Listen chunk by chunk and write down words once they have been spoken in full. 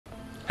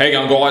How you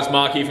going guys,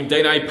 Mark here from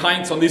DNA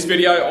Paints. On this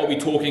video I'll be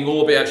talking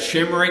all about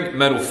shimmering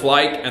metal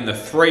flake and the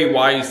 3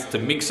 ways to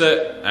mix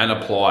it and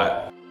apply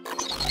it.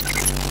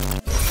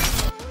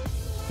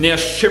 Now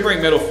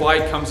shimmering metal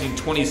flake comes in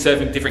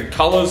 27 different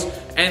colours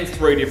and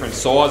 3 different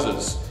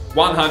sizes,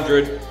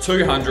 100,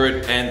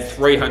 200 and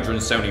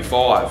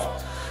 375.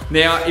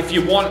 Now if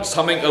you want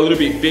something a little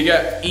bit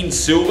bigger in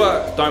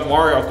silver, don't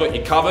worry, I've got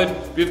you covered.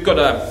 We've got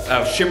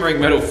a shimmering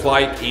metal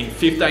flake in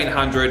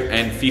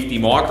 1550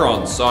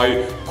 microns,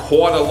 so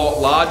quite a lot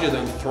larger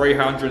than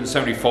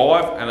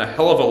 375 and a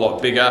hell of a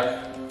lot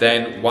bigger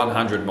than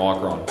 100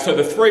 micron. So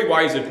the 3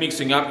 ways of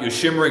mixing up your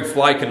shimmering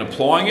flake and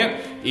applying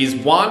it is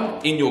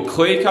 1, in your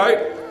clear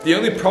coat. The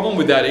only problem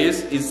with that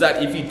is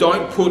that if you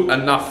don't put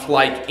enough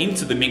flake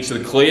into the mix of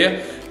the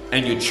clear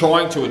and you're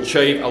trying to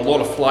achieve a lot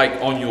of flake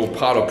on your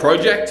part or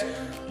project,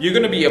 you're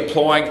going to be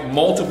applying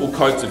multiple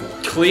coats of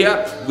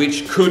clear,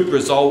 which could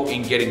result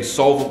in getting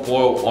solvent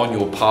boil on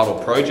your part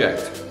or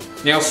project.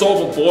 Now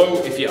solvent boil,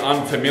 if you're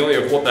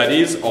unfamiliar with what that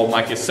is, I'll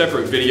make a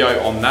separate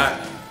video on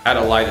that at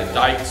a later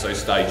date, so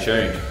stay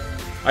tuned.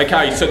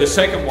 Okay, so the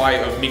second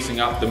way of mixing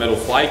up the metal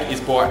flake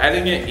is by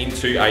adding it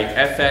into a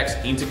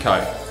FX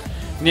intercoat.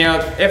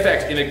 Now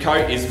FX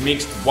intercoat is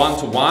mixed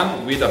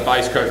 1-to-1 with a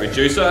base coat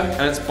reducer,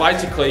 and it's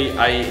basically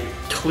a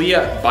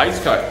clear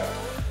base coat.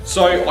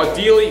 So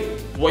ideally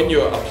when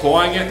you're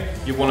applying it,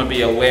 you want to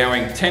be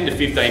allowing 10 to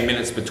 15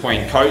 minutes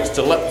between coats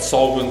to let the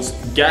solvents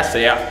gas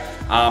out,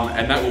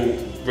 and that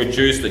will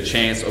reduce the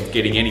chance of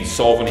getting any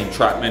solvent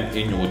entrapment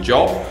in your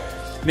job.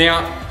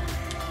 Now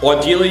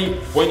ideally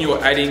when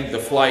you're adding the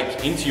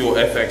flake into your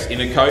FX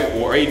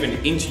intercoat or even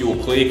into your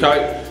clear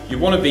coat, you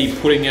want to be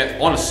putting it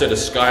on a set of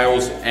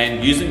scales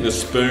and using the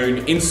spoon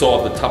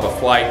inside the tub of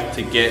flake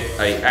to get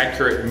an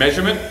accurate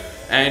measurement.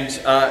 And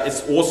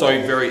it's also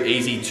very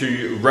easy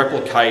to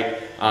replicate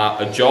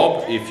a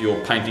job if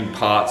you're painting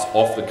parts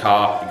off the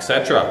car,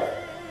 etc.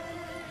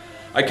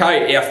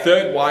 Okay, our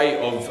third way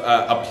of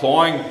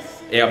applying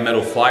our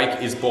metal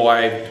flake is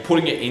by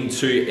putting it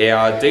into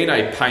our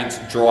DNA Paints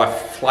dry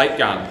flake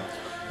gun.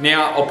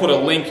 Now I'll put a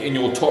link in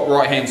your top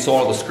right hand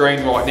side of the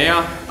screen right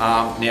now.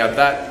 Now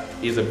that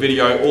is a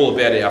video all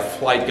about our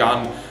flake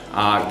gun.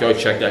 Go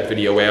check that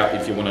video out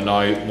if you want to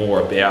know more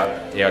about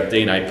our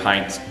DNA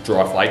Paints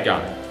dry flake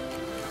gun.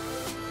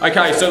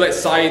 Okay, so let's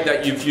say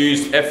that you've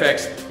used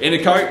FX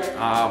intercoat.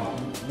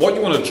 What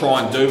you want to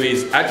try and do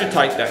is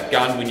agitate that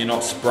gun when you're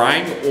not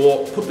spraying,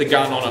 or put the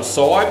gun on its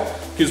side,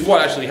 because what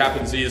actually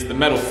happens is the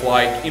metal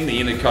flake in the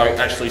intercoat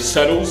actually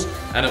settles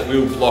and it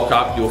will block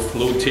up your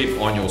fluid tip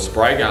on your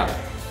spray gun.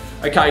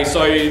 Okay,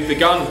 so the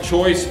gun of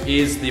choice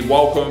is the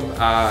Welcome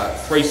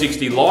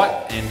 360 Light,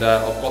 and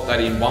I've got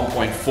that in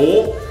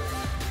 1.4.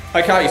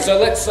 Okay, so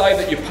let's say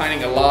that you're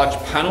painting a large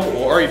panel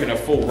or even a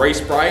full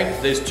respray.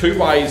 There's 2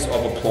 ways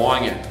of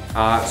applying it.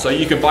 So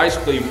you can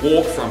basically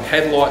walk from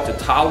headlight to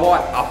tail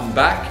light, up and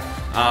back,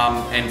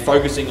 and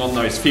focusing on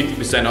those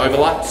 50%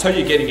 overlap, so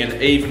you're getting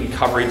an even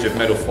coverage of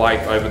metal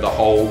flake over the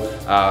whole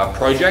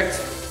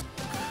project.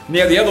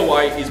 Now the other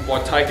way is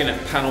by taking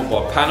it panel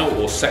by panel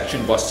or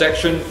section by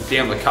section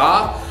down the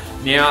car.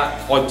 Now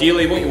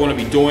ideally what you want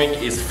to be doing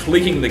is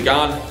flicking the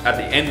gun at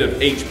the end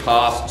of each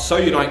pass, so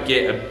you don't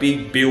get a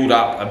big build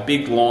up, a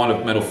big line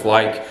of metal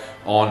flake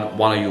on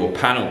one of your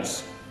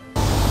panels.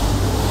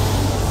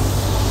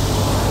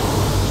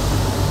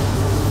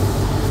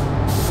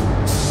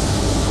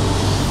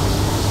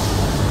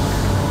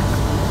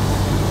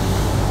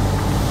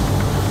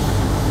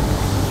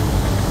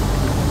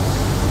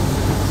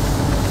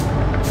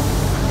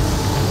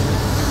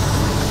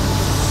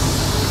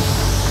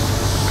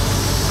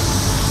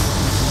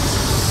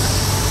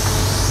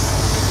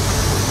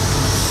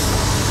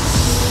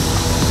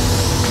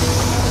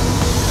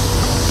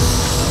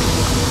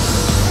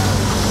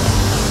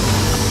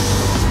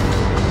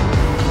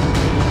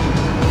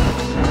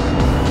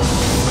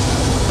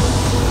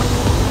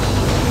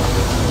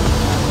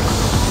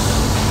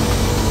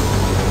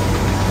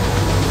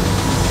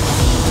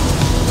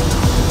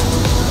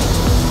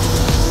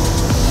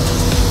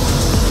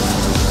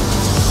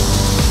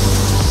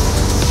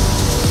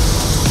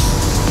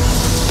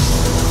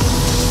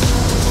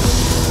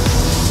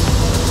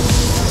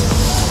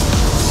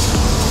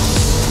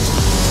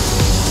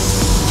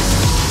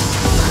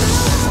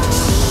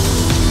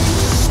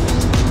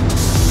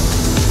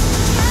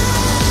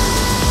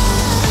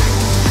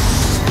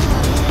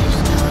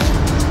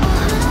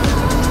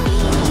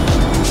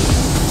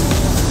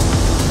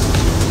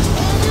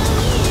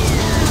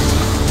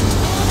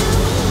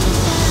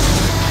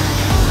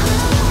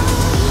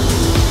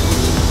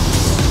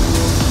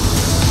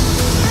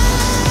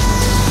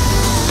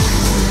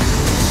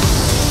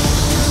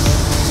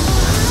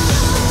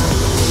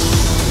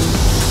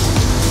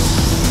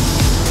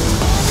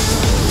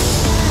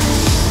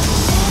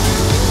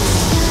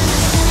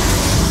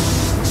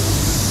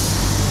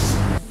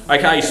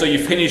 Okay, so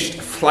you've finished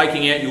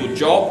flaking out your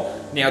job.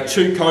 Now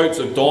 2 coats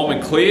of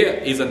diamond clear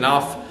is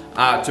enough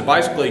to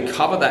basically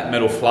cover that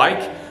metal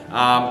flake.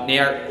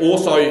 Now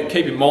also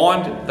keep in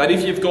mind that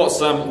if you've got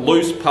some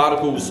loose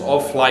particles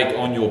of flake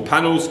on your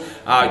panels,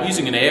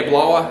 using an air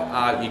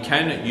blower, you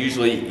can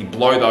usually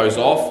blow those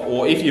off,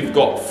 or if you've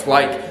got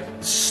flake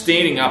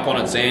standing up on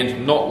its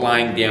end, not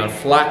laying down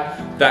flat,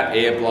 that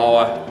air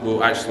blower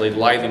will actually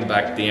lay them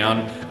back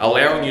down,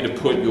 allowing you to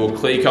put your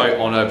clear coat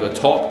on over the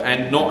top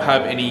and not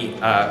have any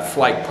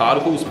flake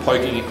particles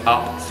poking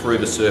up through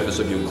the surface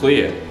of your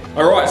clear.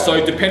 Alright,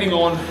 so depending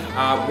on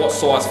what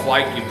size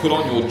flake you put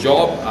on your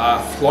job,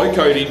 flow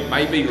coating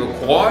may be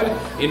required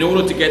in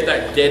order to get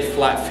that dead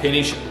flat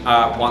finish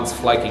once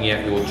flaking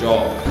out your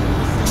job.